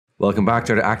Welcome back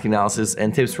to the acting analysis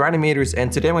and tips for animators,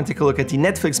 and today I'm going to take a look at the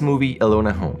Netflix movie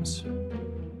Enola Holmes.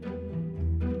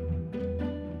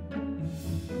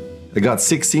 I got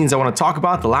 6 scenes I want to talk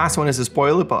about. The last one is a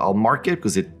spoiler, but I'll mark it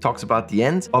because it talks about the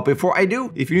end. But before I do,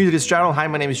 if you're new to this channel, hi,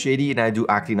 my name is JD and I do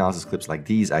acting analysis clips like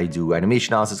these. I do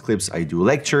animation analysis clips, I do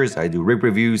lectures, I do rig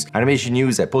reviews, animation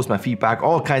news, I post my feedback,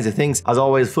 all kinds of things. As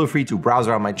always, feel free to browse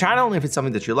around my channel. And if it's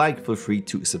something that you like, feel free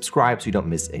to subscribe so you don't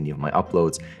miss any of my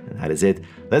uploads. And that is it.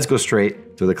 Let's go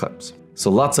straight to the clips.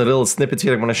 So lots of little snippets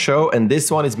here I'm going to show, and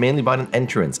this one is mainly about an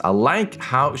entrance. I like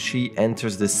how she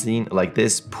enters the scene like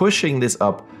this, pushing this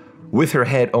up with her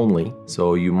head only.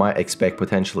 So you might expect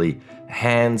potentially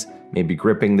hands, maybe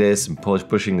gripping this and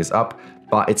pushing this up,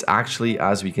 but it's actually,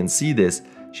 as we can see this,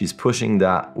 she's pushing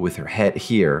that with her head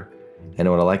here. And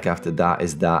what I like after that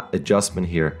is that adjustment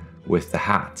here with the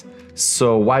hat.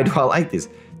 So why do I like this?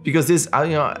 Because this,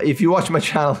 if you watch my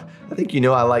channel, I think you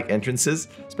know I like entrances,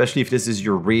 especially if this is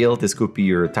your reel. This could be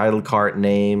your title card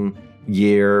name,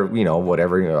 year,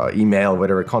 whatever, email,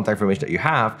 whatever contact information that you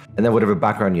have, and then whatever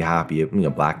background you have, be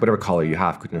it, black, whatever color you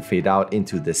have, could fade out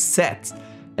into the set.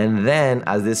 And then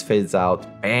as this fades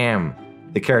out, bam,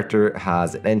 the character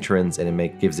has an entrance and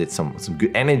it gives it some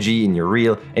good energy in your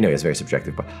reel. Anyway, it's very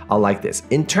subjective, but I like this.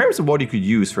 In terms of what you could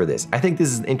use for this, I think this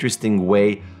is an interesting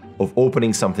way of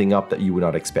opening something up that you would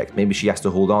not expect. Maybe she has to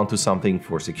hold on to something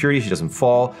for security, she doesn't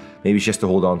fall. Maybe she has to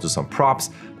hold on to some props,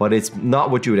 but it's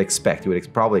not what you would expect. You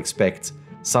would probably expect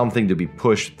something to be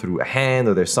pushed through a hand,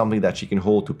 or there's something that she can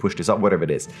hold to push this up, whatever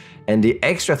it is. And the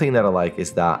extra thing that I like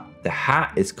is that the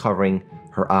hat is covering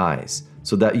her eyes,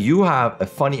 so that you have a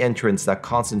funny entrance that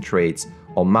concentrates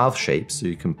on mouth shapes, so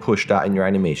you can push that in your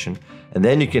animation. And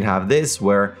then you can have this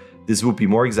where this would be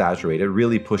more exaggerated,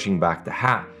 really pushing back the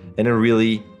hat, and then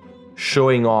really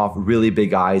showing off really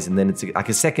big eyes, and then it's like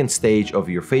a second stage of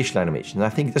your facial animation. And I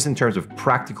think just in terms of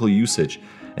practical usage,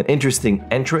 an interesting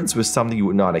entrance with something you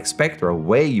would not expect, or a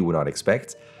way you would not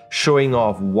expect, showing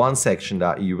off one section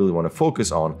that you really want to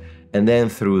focus on, and then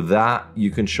through that you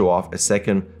can show off a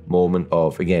second moment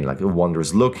of, again, like a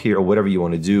wondrous look here, or whatever you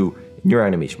want to do in your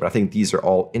animation. But I think these are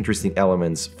all interesting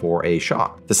elements for a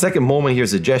shot. The second moment here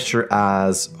is a gesture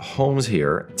as Holmes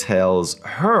here tells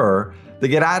her to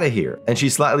get out of here. And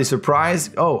she's slightly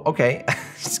surprised. Oh, okay.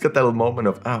 She's got that little moment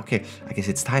of, oh, okay, I guess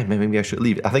it's time. Maybe I should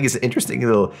leave. I think it's an interesting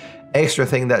little extra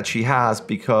thing that she has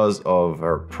because of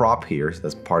her prop here. So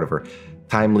that's part of her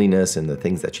timeliness and the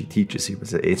things that she teaches here.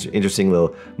 It's an interesting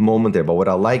little moment there. But what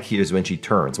I like here is when she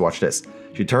turns. Watch this.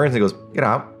 She turns and goes, get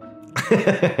out.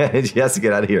 And she has to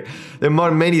get out of here. There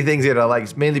are many things here that I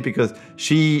like, mainly because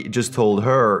she just told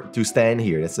her to stand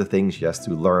here. That's the thing. She has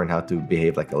to learn how to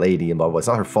behave like a lady and blah, blah. It's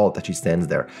not her fault that she stands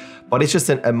there, but it's just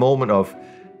a moment of,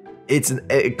 it's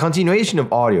a continuation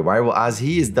of audio, right? Well, as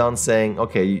he is done saying,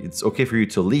 okay, it's okay for you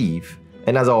to leave.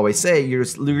 And as I always say, your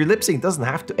lip sync doesn't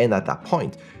have to end at that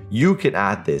point. You can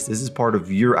add this. This is part of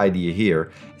your idea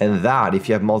here. And that, if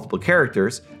you have multiple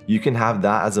characters, you can have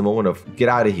that as a moment of get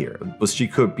out of here. But she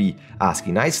could be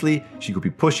asking nicely, she could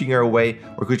be pushing her away,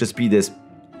 or it could just be this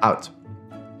out,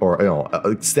 or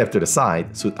a step to the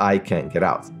side so I can't get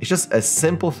out. It's just a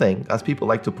simple thing, as people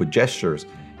like to put gestures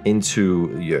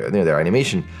into their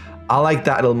animation. I like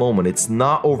that little moment. It's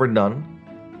not overdone.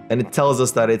 And it tells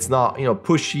us that it's not,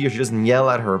 pushy, or she doesn't yell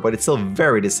at her, but it's still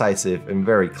very decisive and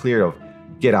very clear of,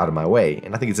 get out of my way.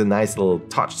 And I think it's a nice little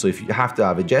touch. So if you have to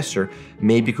have a gesture,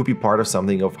 maybe it could be part of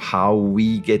something of how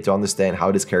we get to understand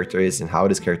how this character is and how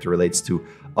this character relates to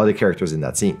other characters in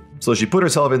that scene. So she put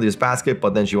herself into this basket,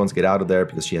 but then she wants to get out of there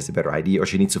because she has a better idea, or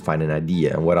she needs to find an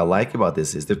idea. And what I like about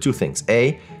this is there are two things.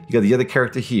 A, you got the other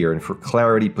character here, and for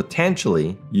clarity,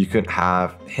 potentially, you could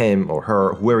have him or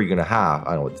her, whoever you're gonna have,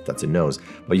 I don't know, that's a nose,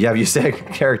 but you have your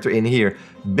second character in here,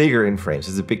 bigger in frames.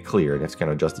 It's a bit clearer, and it's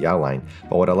kind of adjust the outline.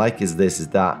 But what I like is this, is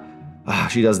that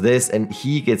she does this and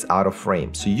he gets out of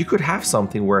frame. So you could have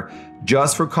something where,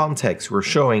 just for context, we're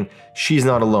showing she's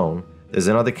not alone. There's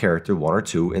another character, one or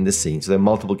two in the scene, so there are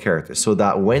multiple characters. So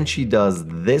that when she does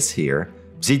this here,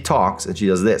 she talks and she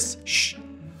does this, shh,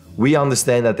 we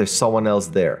understand that there's someone else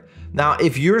there. Now,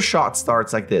 if your shot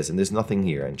starts like this and there's nothing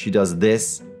here, and she does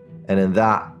this and then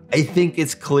that, I think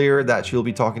it's clear that she'll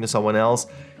be talking to someone else.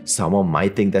 Someone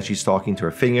might think that she's talking to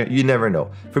her finger. You never know.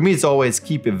 For me, it's always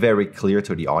keep it very clear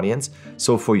to the audience.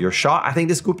 So for your shot, I think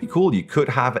this could be cool. You could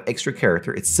have an extra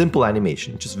character. It's simple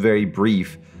animation, just very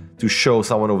brief, to show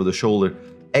someone over the shoulder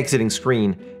exiting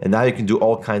screen, and now you can do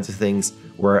all kinds of things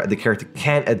where the character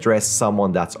can address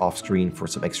someone that's off screen for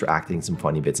some extra acting, some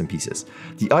funny bits and pieces.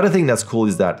 The other thing that's cool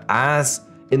is that, as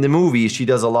in the movie, she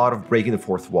does a lot of breaking the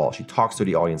fourth wall. She talks to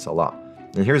the audience a lot.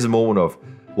 And here's a moment of,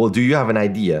 well, do you have an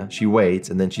idea? She waits,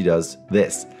 and then she does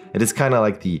this. It is kind of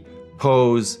like the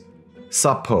pose,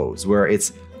 subpose, where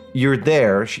it's you're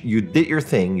there, you did your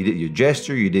thing, you did your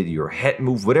gesture, you did your head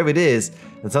move, whatever it is,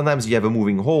 and sometimes you have a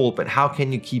moving hold, but how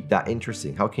can you keep that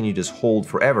interesting? How can you just hold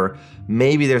forever?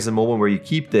 Maybe there's a moment where you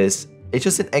keep this, it's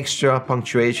just an extra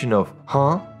punctuation of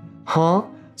huh, huh.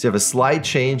 So you have a slight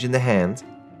change in the hand,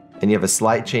 and you have a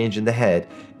slight change in the head.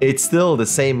 It's still the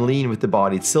same lean with the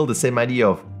body, it's still the same idea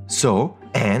of so,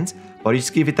 and, but you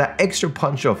just give it that extra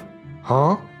punch of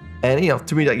huh? And you know,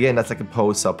 to me, again, that's like a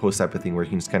pose, sub-pose type of thing where you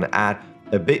can just kind of add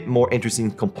a bit more interesting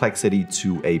complexity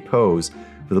to a pose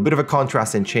with a bit of a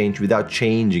contrast and change without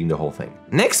changing the whole thing.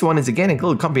 Next one is again a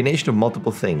little combination of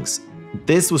multiple things.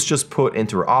 This was just put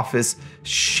into her office.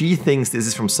 She thinks this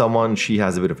is from someone she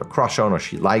has a bit of a crush on or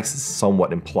she likes, is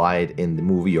somewhat implied in the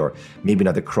movie, or maybe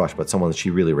not a crush, but someone that she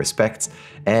really respects.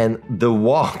 And the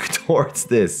walk towards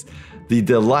this, the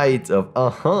delight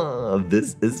of,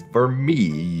 this is for me.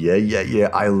 Yeah,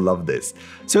 I love this.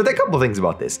 So there are a couple of things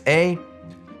about this.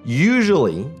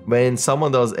 Usually, when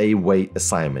someone does a weight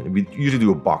assignment, we usually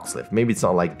do a box lift. Maybe it's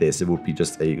not like this, it would be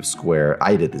just a square.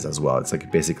 I did this as well. It's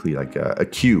like basically like a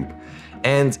cube.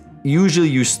 And usually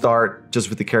you start just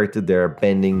with the character there,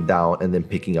 bending down and then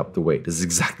picking up the weight. This is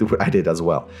exactly what I did as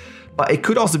well. But it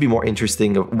could also be more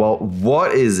interesting of, well,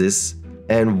 what is this?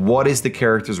 And what is the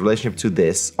character's relationship to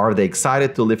this? Are they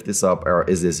excited to lift this up? Or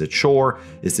is this a chore?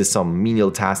 Is this some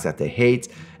menial task that they hate?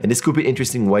 And this could be an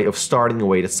interesting way of starting a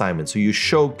weight assignment. So you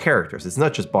show characters. It's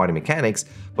not just body mechanics,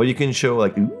 but you can show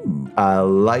like, ooh, I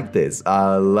like this.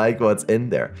 I like what's in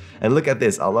there. And look at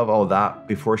this. I love all that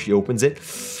before she opens it.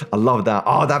 I love that.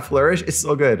 Oh, that flourish is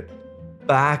so good.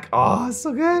 Back. Oh,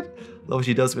 so good. Love what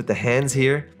she does with the hands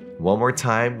here. One more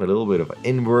time, a little bit of an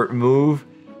inward move.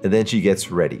 And then she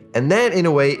gets ready. And then in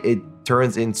a way, it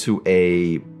turns into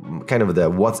a kind of the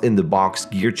what's in the box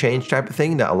gear change type of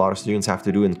thing that a lot of students have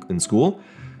to do in school.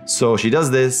 So she does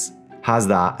this, has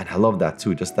that, and I love that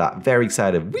too, just that very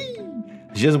excited. Whee!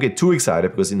 She doesn't get too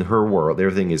excited because in her world,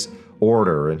 everything is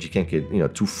order and she can't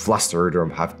get, too flustered or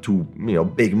have too,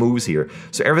 big moves here.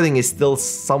 So everything is still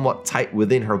somewhat tight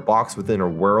within her box, within her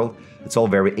world. It's all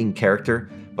very in character.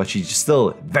 But she's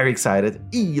still very excited,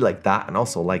 like that, and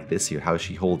also like this here, how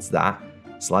she holds that.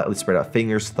 Slightly spread out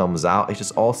fingers, thumbs out. It's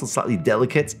just also slightly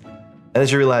delicate. And then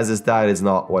she realizes that is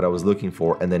not what I was looking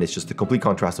for, and then it's just a complete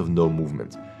contrast of no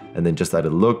movement. And then just let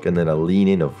it look, and then a lean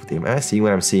in of, am I seeing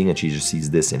what I'm seeing? And she just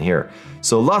sees this in here.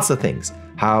 So lots of things.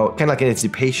 How, kind of like an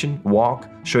anticipation walk,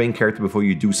 showing character before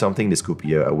you do something. This could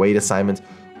be a weight assignment,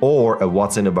 or a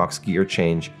what's in the box gear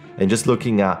change. And just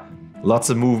looking at lots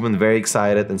of movement, very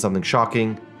excited, and something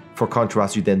shocking. For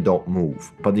contrast, you then don't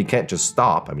move. But you can't just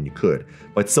stop. I mean, you could.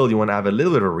 But still, you want to have a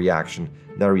little bit of a reaction.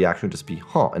 That reaction would just be,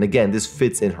 huh. And again, this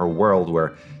fits in her world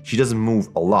where she doesn't move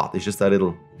a lot. It's just that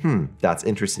little, that's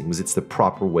interesting. Because it's the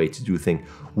proper way to do things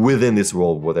within this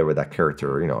world, whatever that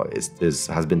character,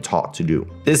 has been taught to do.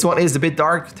 This one is a bit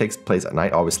dark. It takes place at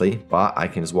night, obviously. But I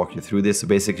can just walk you through this. So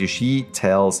basically, she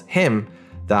tells him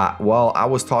that, well, I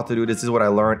was taught to do this. This is what I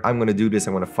learned. I'm going to do this.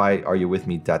 I'm going to fight. Are you with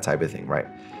me? That type of thing, right?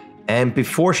 And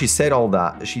before she said all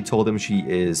that, she told him she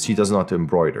doesn't know how to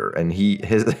embroider. And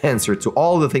his answer to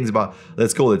all the things about,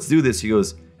 let's go, let's do this, he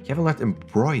goes, you haven't learned to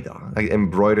embroider. Like,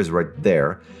 embroider's right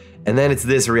there. And then it's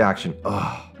this reaction,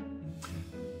 oh,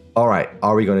 all right,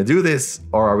 are we going to do this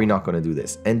or are we not going to do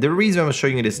this? And the reason I'm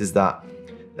showing you this is that,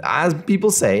 as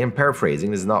people say, and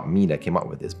paraphrasing, this is not me that came up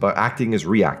with this, but acting is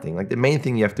reacting. Like, the main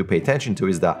thing you have to pay attention to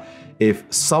is that if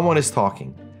someone is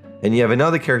talking, and you have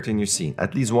another character in your scene,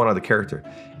 at least one other character,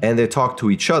 and they talk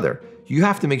to each other, you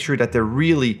have to make sure that they're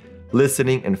really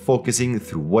listening and focusing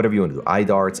through whatever you want to do, eye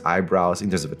darts, eyebrows,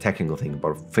 in terms of a technical thing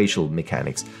about facial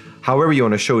mechanics. However you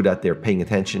want to show that they're paying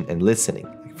attention and listening.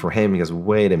 Like for him, he goes,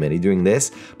 wait a minute, he's doing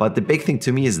this. But the big thing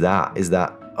to me is that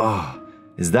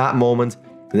moment,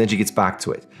 and then she gets back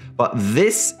to it. But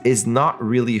this is not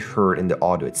really heard in the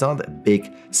audio. It's not a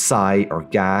big sigh or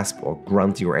gasp or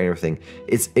grunting or anything.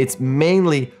 It's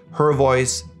mainly her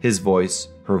voice, his voice,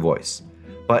 her voice.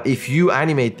 But if you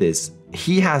animate this,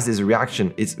 he has this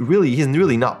reaction. He's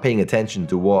really not paying attention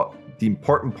to what the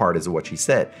important part is of what she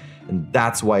said. And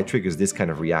that's why it triggers this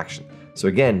kind of reaction. So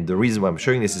again, the reason why I'm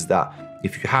showing this is that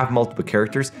if you have multiple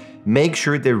characters, make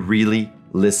sure they really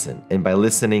listen. And by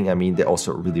listening, I mean they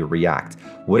also really react.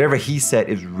 Whatever he said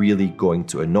is really going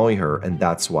to annoy her, and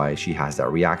that's why she has that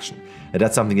reaction. And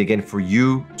that's something, again, for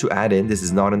you to add in. This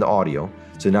is not in the audio.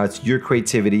 So now it's your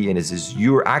creativity and this is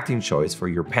your acting choice for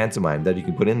your pantomime that you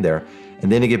can put in there.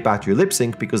 And then you get back to your lip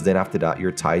sync, because then after that,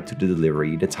 you're tied to the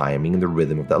delivery, the timing, and the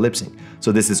rhythm of that lip sync.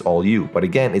 So this is all you. But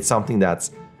again, it's something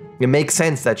it makes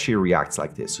sense that she reacts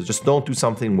like this. So just don't do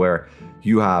something where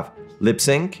you have lip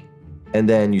sync, and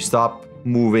then you stop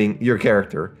moving your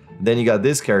character. Then you got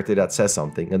this character that says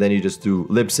something, and then you just do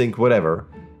lip sync, whatever.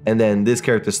 And then this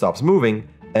character stops moving,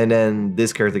 and then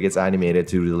this character gets animated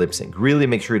to the lip sync. Really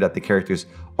make sure that the characters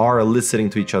are listening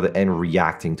to each other and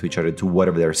reacting to each other to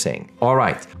whatever they're saying. All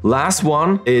right, last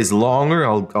one is longer.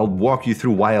 I'll walk you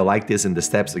through why I like this and the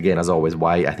steps, again, as always,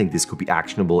 why I think this could be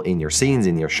actionable in your scenes,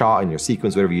 in your shot, in your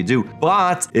sequence, whatever you do.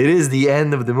 But it is the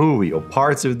end of the movie, or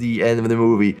parts of the end of the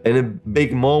movie, and a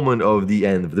big moment of the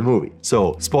end of the movie.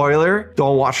 So spoiler,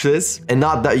 don't watch this. And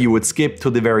not that you would skip to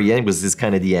the very end, because this is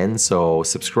kind of the end. So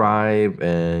subscribe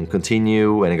and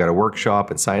continue, and I got a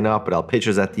workshop and sign up, but I'll pitch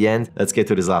us at the end. Let's get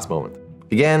to this last moment.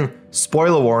 Again,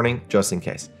 spoiler warning, just in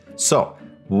case. So,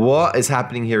 what is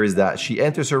happening here is that she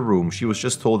enters her room. She was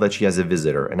just told that she has a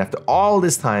visitor. And after all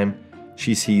this time,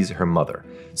 she sees her mother.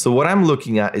 So what I'm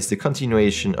looking at is the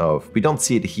continuation of, we don't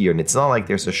see it here. And it's not like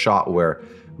there's a shot where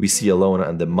we see Elona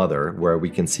and the mother, where we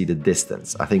can see the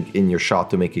distance. I think in your shot,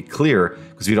 to make it clear,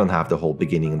 because we don't have the whole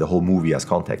beginning and the whole movie as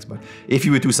context. But if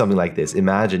you would do something like this,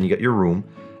 imagine you got your room,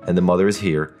 and the mother is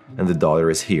here, and the daughter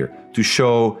is here, to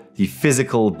show the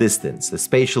physical distance, the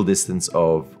spatial distance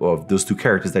of those two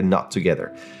characters. They're not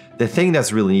together. The thing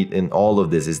that's really neat in all of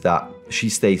this is that she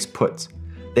stays put.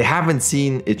 They haven't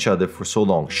seen each other for so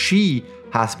long. She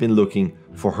has been looking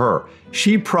for her.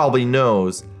 She probably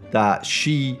knows that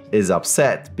she is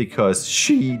upset because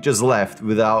she just left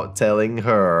without telling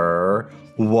her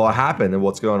what happened and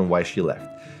what's going on and why she left.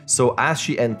 So as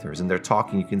she enters and they're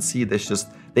talking, you can see there's just,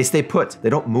 they stay put, they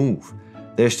don't move.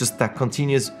 There's just that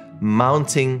continuous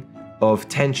mounting of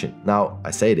tension. Now,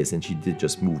 I say this and she did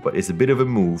just move, but it's a bit of a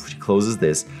move. She closes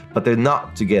this, but they're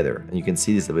not together. And you can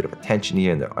see there's a bit of a tension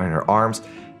here in her arms.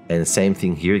 And the same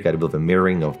thing here, you got a bit of a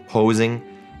mirroring of posing.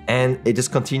 And it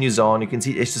just continues on. You can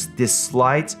see it's just this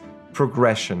slight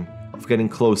progression of getting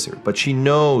closer. But she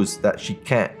knows that she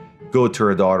can't go to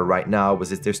her daughter right now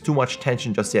because there's too much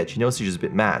tension just yet. She knows she's just a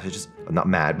bit mad. She's just, not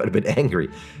mad, but a bit angry.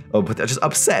 Oh, but they're just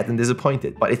upset and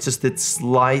disappointed. But it's just that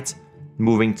slight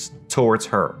moving towards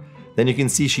her. Then you can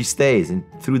see she stays, and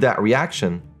through that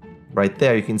reaction right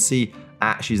there, you can see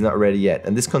she's not ready yet.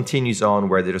 And this continues on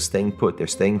where they're just staying put, they're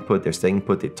staying put, they're staying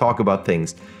put, they talk about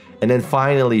things. And then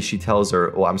finally she tells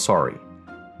her, oh, I'm sorry.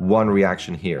 One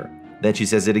reaction here. Then she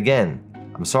says it again,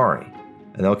 I'm sorry.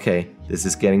 And okay, this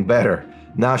is getting better.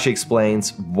 Now she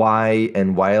explains why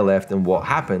I left and what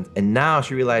happened. And now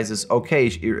she realizes, okay,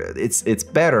 it's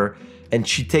better. And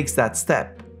she takes that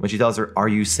step when she tells her, are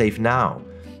you safe now?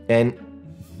 And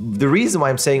the reason why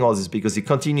I'm saying all this is because it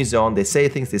continues on. They say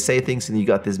things, and you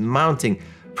got this mounting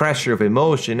pressure of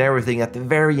emotion and everything. At the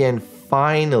very end,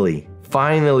 finally,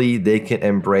 they can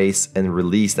embrace and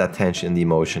release that tension and the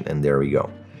emotion, and there we go.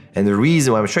 And the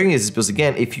reason why I'm showing you this is because,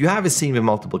 again, if you have a scene with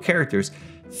multiple characters,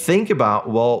 think about,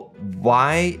 well,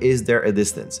 why is there a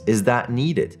distance? Is that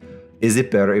needed? Is it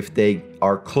better if they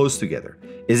are close together?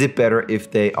 Is it better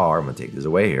if they are, I'm gonna take this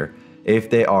away here,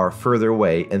 if they are further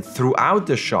away and throughout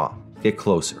the shot, get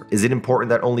closer? Is it important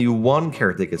that only one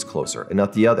character gets closer and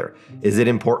not the other? Is it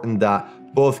important that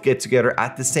both get together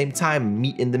at the same time,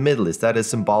 meet in the middle? Is that a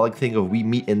symbolic thing of we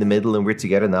meet in the middle and we're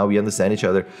together now, we understand each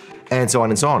other, and so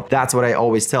on and so on? That's what I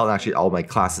always tell, and actually all my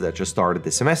classes that just started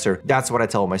this semester, that's what I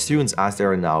tell my students as they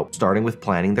are now starting with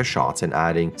planning their shots and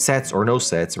adding sets or no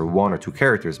sets or one or two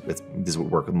characters. This would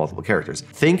work with multiple characters.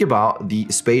 Think about the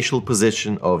spatial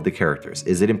position of the characters.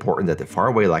 Is it important that they're far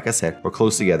away, like I said, or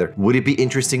close together? Would it be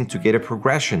interesting to get a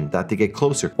progression that they get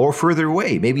closer or further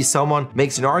away? Maybe someone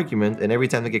makes an argument and every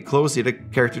time they get closer, the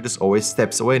character just always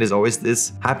steps away. There's always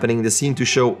this happening in the scene to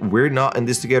show we're not in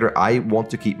this together. I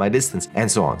want to keep my distance, and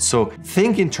so on. So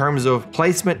think in terms of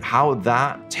placement, how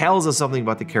that tells us something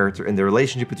about the character and the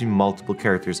relationship between multiple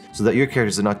characters, so that your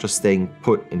characters are not just staying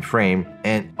put in frame.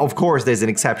 And of course, there's an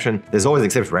exception. There's always an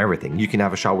exception for everything. You can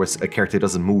have a shot where a character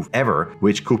doesn't move ever,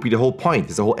 which could be the whole point.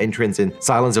 There's a whole entrance in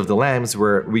Silence of the Lambs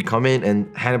where we come in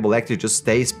and Hannibal Lecter just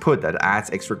stays put. That adds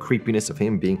extra creepiness of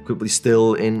him being completely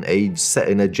still in a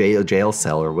jail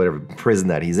cell or whatever prison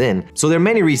that he's in. So there are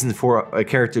many reasons for a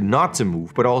character not to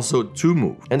move, but also to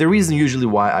move. And the reason usually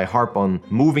why I harp on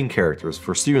moving characters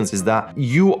for students is that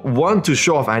you want to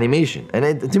show off animation.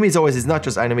 And to me, it's not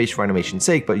just animation for animation's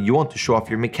sake, but you want to show off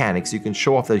your mechanics. You can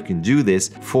show off that you can do this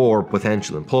for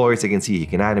potential employers. They can see he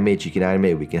can animate,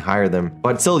 we can hire them.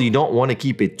 But still, you don't want to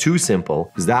keep it too simple,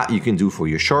 because that you can do for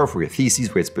your short, for your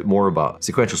theses, where it's a bit more about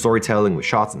sequential storytelling with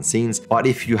shots and scenes. But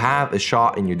if you have a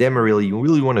shot in your demo reel, you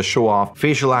really want to show off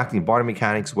facial acting, body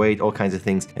mechanics, weight, all kinds of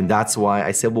things. And that's why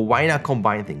I said, well, why not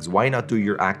combine things? Why not do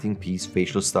your acting piece,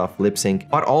 facial stuff, stuff, lip sync,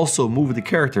 but also move the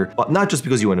character, but not just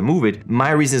because you want to move it.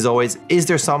 My reason is always, is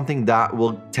there something that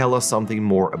will tell us something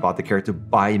more about the character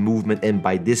by movement and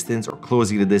by distance or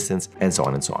closing the distance and so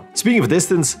on and so on. Speaking of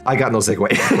distance, I got no segue.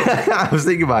 I was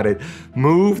thinking about it.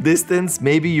 Move distance.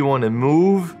 Maybe you want to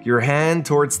move your hand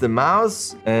towards the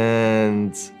mouse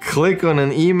and click on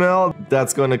an email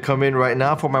that's going to come in right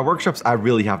now for my workshops. I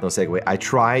really have no segue. I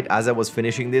tried as I was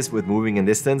finishing this with moving and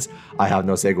distance. I have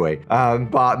no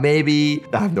segue. But maybe,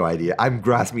 I have no idea. I'm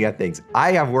grasping at things.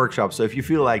 I have workshops, so if you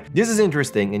feel like this is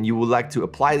interesting and you would like to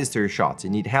apply this to your shots, you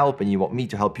need help and you want me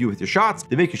to help you with your shots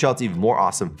to make your shots even more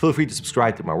awesome, feel free to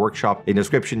subscribe to my workshop. In the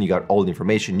description, you got all the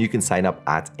information. You can sign up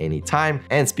at any time.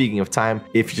 And speaking of time,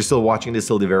 if you're still watching this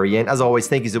till the very end, as always,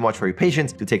 thank you so much for your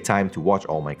patience to take time to watch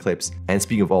all my clips. And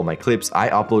speaking of all my clips, I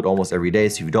upload almost every day,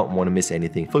 so if you don't want to miss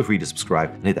anything, feel free to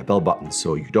subscribe and hit that bell button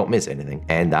so you don't miss anything.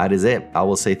 And that is it. I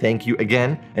will say thank you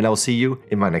again, and I will see you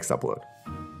in my next upload.